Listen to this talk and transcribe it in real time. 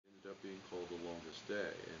up being called The Longest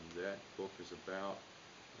Day, and that book is about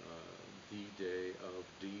the day of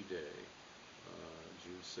D-Day,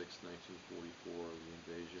 June 6, 1944, the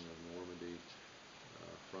invasion of Normandy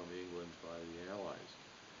from England by the Allies.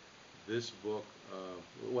 This book,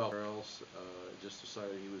 Charles just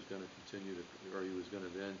decided he was going to continue to, or he was going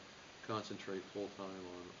to then concentrate full-time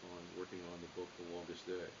on working on the book The Longest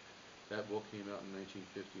Day. That book came out in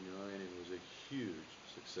 1959 and was a huge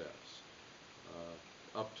success.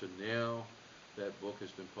 Up to now, that book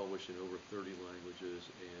has been published in over 30 languages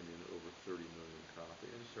and in over 30 million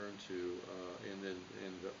copies. Turned to and then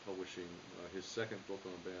ended up publishing his second book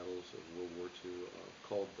on battles of World War II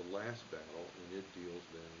called The Last Battle, and it deals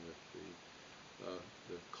then with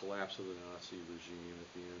the collapse of the Nazi regime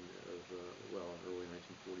at the end of, in early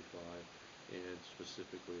 1945, and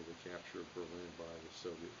specifically the capture of Berlin by the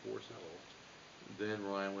Soviet forces. Then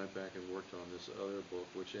Ryan went back and worked on this other book,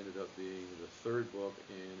 which ended up being the third book,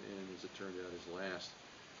 and as it turned out, his last.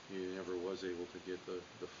 He never was able to get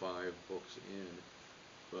the 5 books in,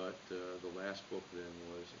 but the last book then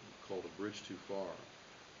was called A Bridge Too Far,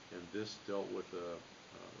 and this dealt with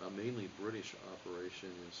a mainly British operation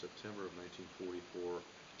in September of 1944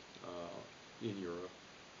 in Europe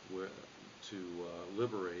to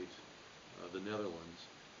liberate the Netherlands,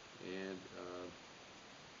 and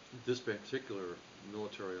this particular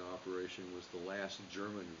military operation was the last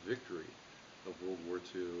German victory of World War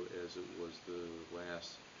II, as it was the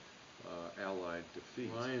last Allied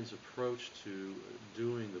defeat. Ryan's approach to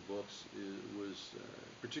doing the books was,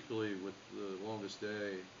 particularly with The Longest Day,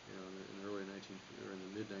 in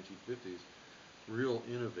the mid 1950s, real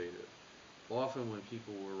innovative. Often when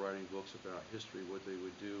people were writing books about history, what they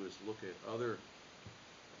would do is look at other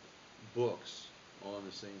books on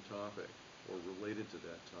the same topic or related to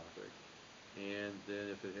that topic, and then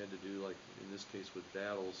if it had to do, like in this case with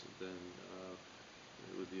battles, then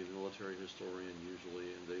it would be a military historian usually,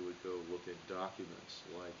 and they would go look at documents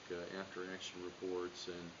like after-action reports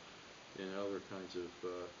and other kinds of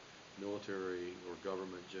military or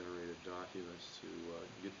government-generated documents to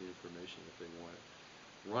get the information that they wanted.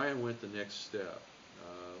 Ryan went the next step,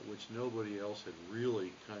 which nobody else had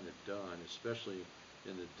really kind of done, especially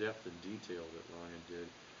in the depth and detail that Ryan did.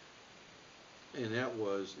 And that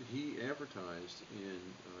was, he advertised in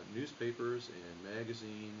newspapers and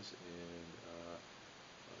magazines and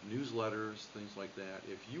newsletters, things like that.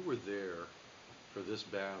 If you were there for this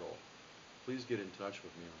battle, please get in touch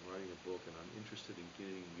with me. I'm writing a book and I'm interested in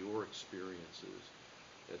getting your experiences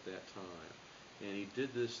at that time. And he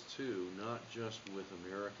did this too, not just with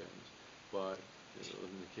Americans, but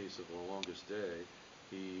in the case of The Longest Day,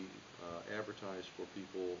 he advertised for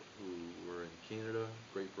people who were in Canada,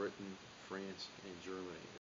 Great Britain, France, and Germany.